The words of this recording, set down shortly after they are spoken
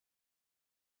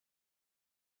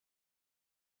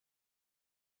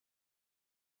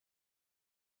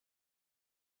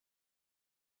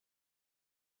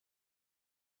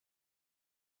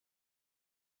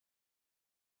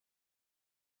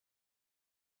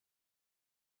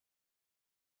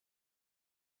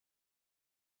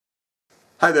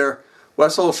Hi there,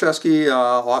 Wes Olszewski,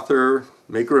 author,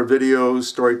 maker of videos,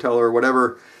 storyteller,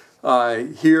 whatever,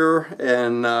 here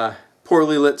in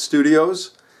Poorly Lit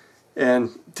Studios.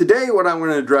 And today what I'm going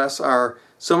to address are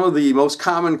some of the most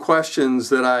common questions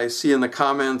that I see in the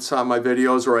comments on my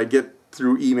videos or I get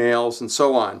through emails and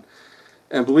so on.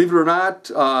 And believe it or not,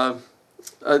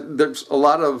 there's a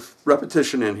lot of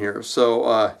repetition in here.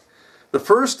 So the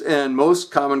first and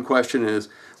most common question is,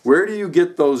 where do you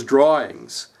get those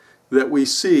drawings that we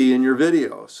see in your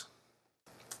videos?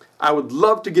 I would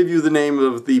love to give you the name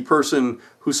of the person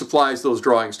who supplies those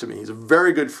drawings to me. He's a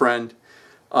very good friend,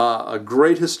 a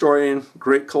great historian,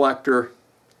 great collector,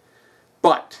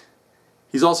 but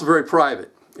he's also very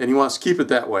private and he wants to keep it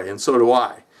that way, and so do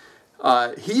I.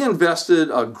 He invested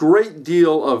a great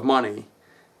deal of money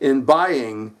in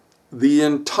buying the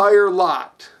entire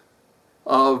lot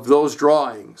of those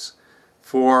drawings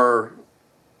for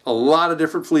a lot of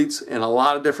different fleets and a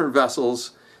lot of different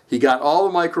vessels. He got all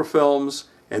the microfilms,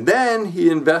 and then he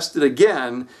invested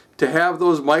again to have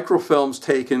those microfilms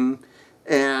taken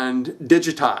and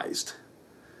digitized.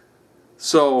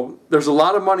 So there's a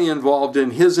lot of money involved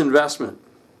in his investment,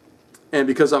 and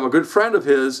because I'm a good friend of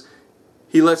his,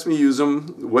 he lets me use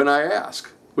them when I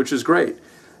ask, which is great.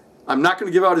 I'm not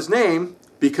going to give out his name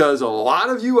because a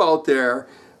lot of you out there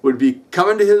would be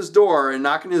coming to his door and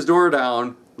knocking his door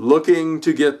down looking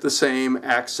to get the same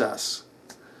access.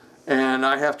 And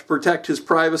I have to protect his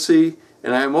privacy,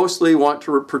 and I mostly want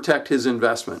to protect his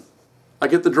investment. I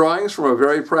get the drawings from a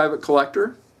very private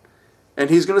collector, and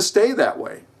he's going to stay that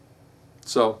way.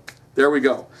 So there we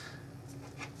go.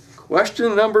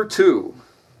 Question number 2.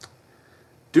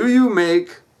 Do you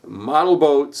make model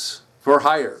boats for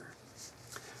hire?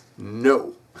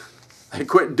 No. I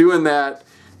quit doing that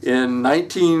in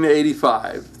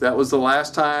 1985. That was the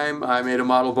last time I made a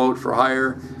model boat for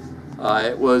hire.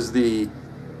 It was the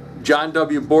John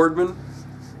W. Boardman,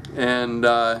 and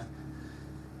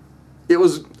it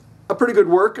was a pretty good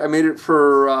work. I made it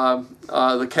for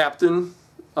the captain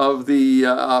of the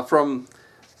from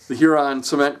the Huron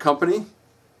Cement Company,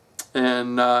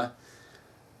 and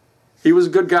he was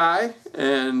a good guy,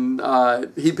 and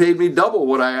he paid me double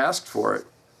what I asked for it.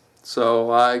 So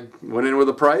I went in with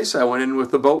a price, I went in with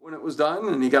the boat when it was done,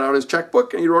 and he got out his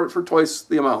checkbook and he wrote it for twice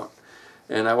the amount.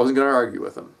 And I wasn't going to argue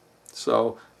with him.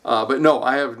 So, but no,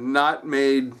 I have not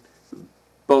made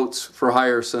boats for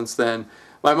hire since then.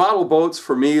 My model boats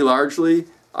for me largely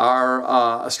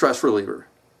are a stress reliever.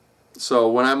 So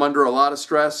when I'm under a lot of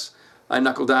stress, I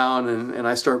knuckle down and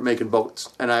I start making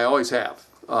boats. And I always have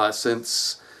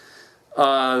since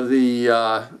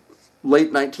the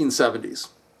late 1970s.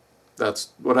 That's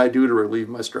what I do to relieve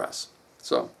my stress.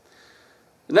 So,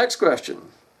 the next question.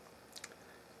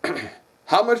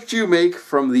 How much do you make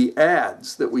from the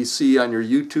ads that we see on your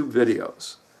YouTube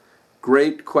videos?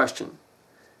 Great question.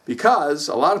 Because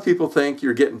a lot of people think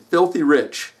you're getting filthy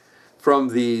rich from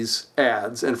these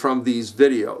ads and from these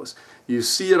videos. You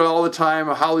see it all the time,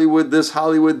 Hollywood this,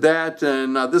 Hollywood that,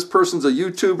 and this person's a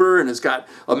YouTuber and has got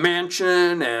a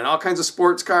mansion and all kinds of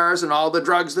sports cars and all the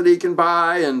drugs that he can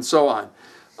buy and so on.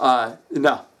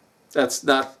 No, that's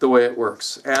not the way it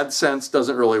works. AdSense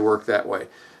doesn't really work that way.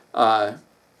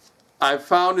 I've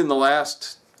found in the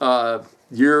last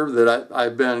year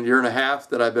that year and a half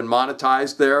that I've been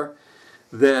monetized there,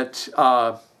 that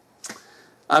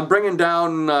I'm bringing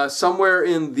down somewhere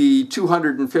in the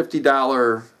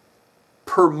 $250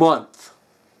 per month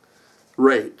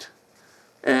rate.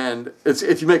 And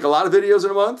if you make a lot of videos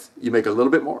in a month, you make a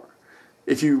little bit more.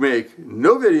 If you make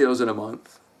no videos in a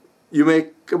month, you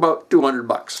make about 200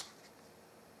 bucks.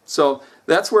 So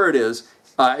that's where it is.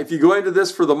 If you go into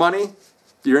this for the money,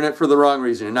 you're in it for the wrong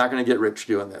reason. You're not going to get rich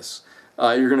doing this.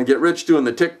 You're going to get rich doing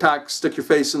the TikTok, stick your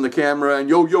face in the camera and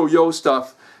yo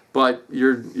stuff, but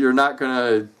you're not going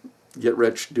to get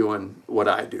rich doing what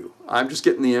I do. I'm just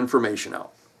getting the information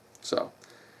out. So,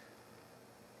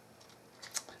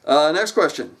 next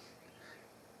question.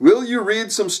 Will you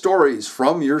read some stories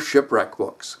from your shipwreck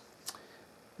books?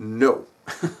 No.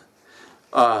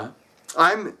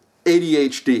 I'm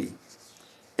ADHD,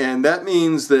 and that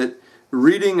means that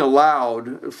reading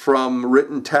aloud from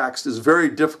written text is very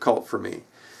difficult for me.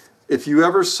 If you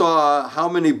ever saw how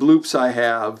many bloops I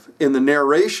have in the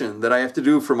narration that I have to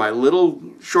do for my little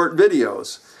short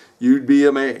videos, you'd be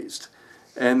amazed.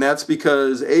 And that's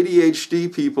because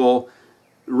ADHD people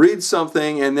read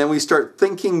something and then we start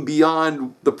thinking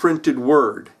beyond the printed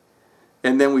word,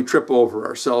 and then we trip over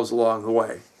ourselves along the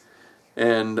way.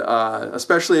 And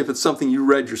especially if it's something you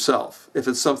read yourself. If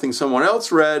it's something someone else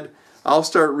read, I'll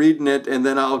start reading it and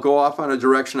then I'll go off on a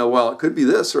direction of, well, it could be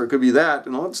this or it could be that,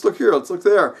 and let's look here, let's look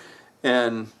there.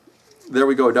 And there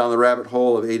we go, down the rabbit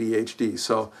hole of ADHD.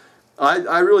 So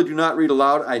I really do not read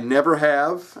aloud. I never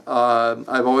have.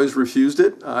 I've always refused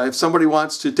it. If somebody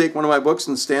wants to take one of my books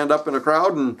and stand up in a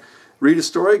crowd and read a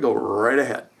story, go right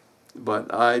ahead.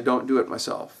 But I don't do it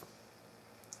myself.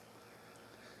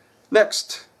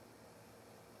 Next,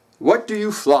 what do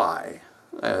you fly?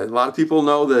 A lot of people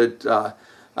know that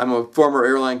I'm a former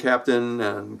airline captain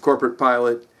and corporate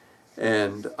pilot,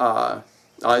 and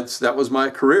that was my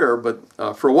career.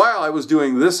 But for a while I was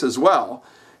doing this as well,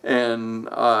 and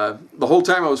the whole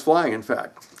time I was flying, in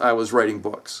fact, I was writing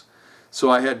books. So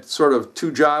I had sort of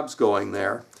two jobs going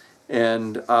there,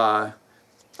 and I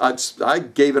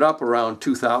gave it up around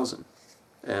 2000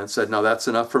 and said, no, that's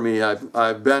enough for me.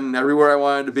 I've been everywhere I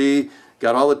wanted to be,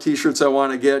 got all the t-shirts I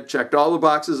want to get, checked all the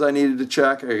boxes I needed to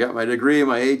check. I got my degree,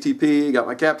 my ATP, got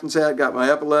my captain's hat, got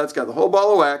my epaulets, got the whole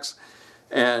ball of wax,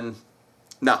 and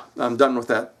now I'm done with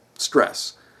that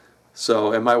stress.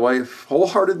 So, and my wife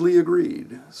wholeheartedly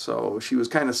agreed. So she was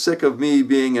kind of sick of me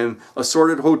being in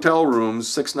assorted hotel rooms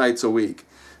 6 nights a week,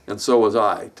 and so was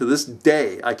I. To this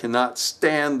day, I cannot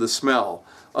stand the smell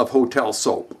of hotel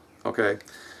soap. Okay,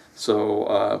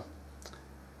 so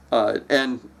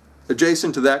and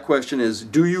adjacent to that question is,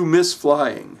 do you miss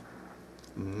flying?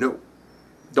 No,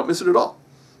 don't miss it at all.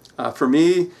 For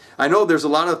me, I know there's a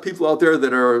lot of people out there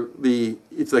that are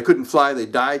if they couldn't fly, they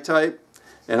die type,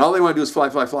 and all they want to do is fly,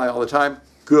 fly, fly all the time.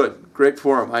 Good, great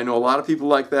for them. I know a lot of people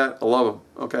like that. I love them.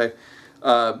 Okay,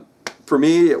 for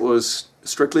me, it was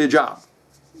strictly a job.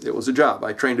 It was a job.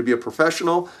 I trained to be a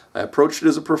professional. I approached it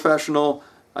as a professional.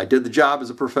 I did the job as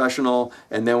a professional,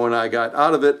 and then when I got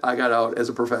out of it, I got out as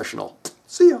a professional.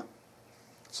 See ya.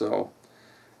 So,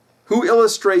 who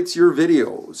illustrates your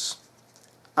videos?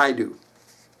 I do.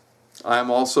 I'm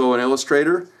also an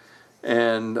illustrator,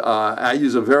 and I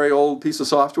use a very old piece of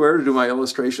software to do my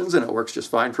illustrations, and it works just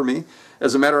fine for me.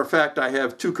 As a matter of fact, I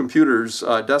have 2 computers,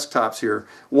 desktops here.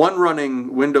 One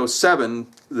running Windows 7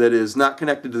 that is not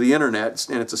connected to the internet,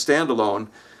 and it's a standalone,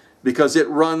 because it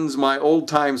runs my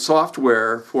old-time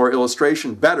software for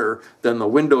illustration better than the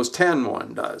Windows 10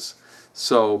 one does.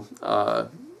 So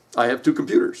I have 2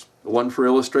 computers, one for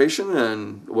illustration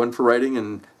and one for writing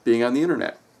and being on the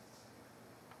internet.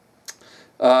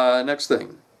 Next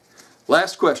thing.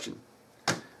 Last question.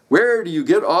 Where do you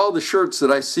get all the shirts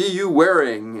that I see you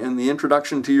wearing in the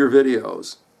introduction to your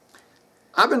videos?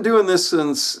 I've been doing this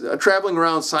since traveling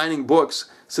around signing books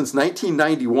since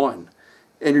 1991.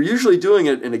 And you're usually doing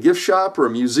it in a gift shop or a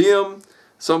museum,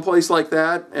 someplace like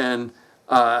that. And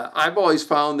I've always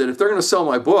found that if they're going to sell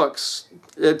my books,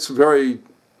 it's very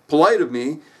polite of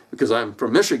me, because I'm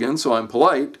from Michigan, so I'm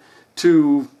polite,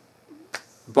 to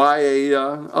buy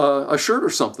a shirt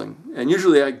or something. And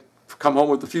usually I come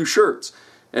home with a few shirts.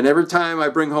 And every time I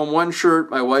bring home 1 shirt,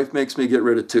 my wife makes me get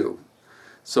rid of 2.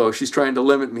 So she's trying to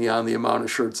limit me on the amount of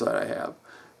shirts that I have.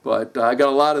 But I got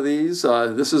a lot of these.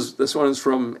 This one is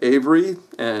from Avery,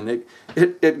 and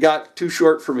it got too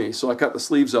short for me, so I cut the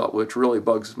sleeves out, which really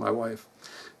bugs my wife.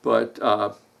 But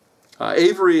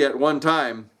Avery, at one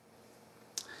time,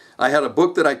 I had a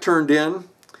book that I turned in,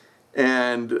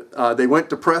 and they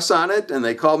went to press on it, and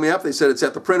they called me up. They said, it's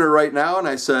at the printer right now, and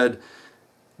I said,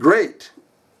 great,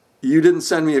 you didn't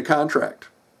send me a contract.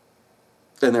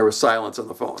 And there was silence on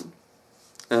the phone.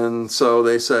 And so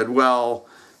they said, well,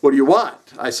 what do you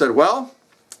want? I said, well,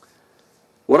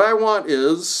 what I want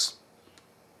is,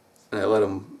 and I let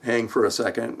him hang for a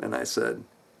second, and I said,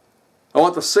 I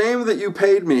want the same that you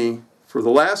paid me for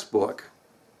the last book,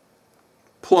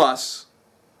 plus,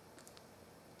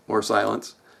 more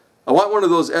silence, I want one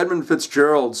of those Edmund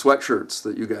Fitzgerald sweatshirts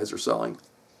that you guys are selling.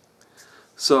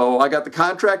 So I got the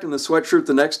contract and the sweatshirt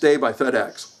the next day by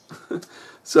FedEx.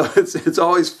 So it's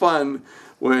always fun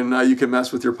when you can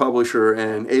mess with your publisher,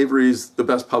 and Avery's the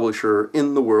best publisher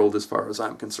in the world as far as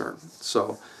I'm concerned.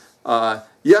 So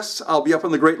yes, I'll be up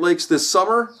on the Great Lakes this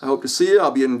summer. I hope to see you.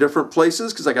 I'll be in different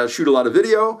places because I got to shoot a lot of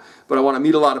video, but I want to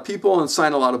meet a lot of people and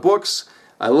sign a lot of books.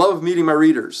 I love meeting my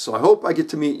readers, so I hope I get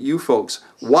to meet you folks.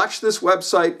 Watch this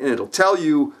website and it'll tell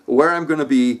you where I'm going to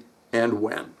be and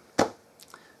when.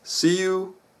 See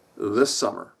you this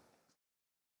summer.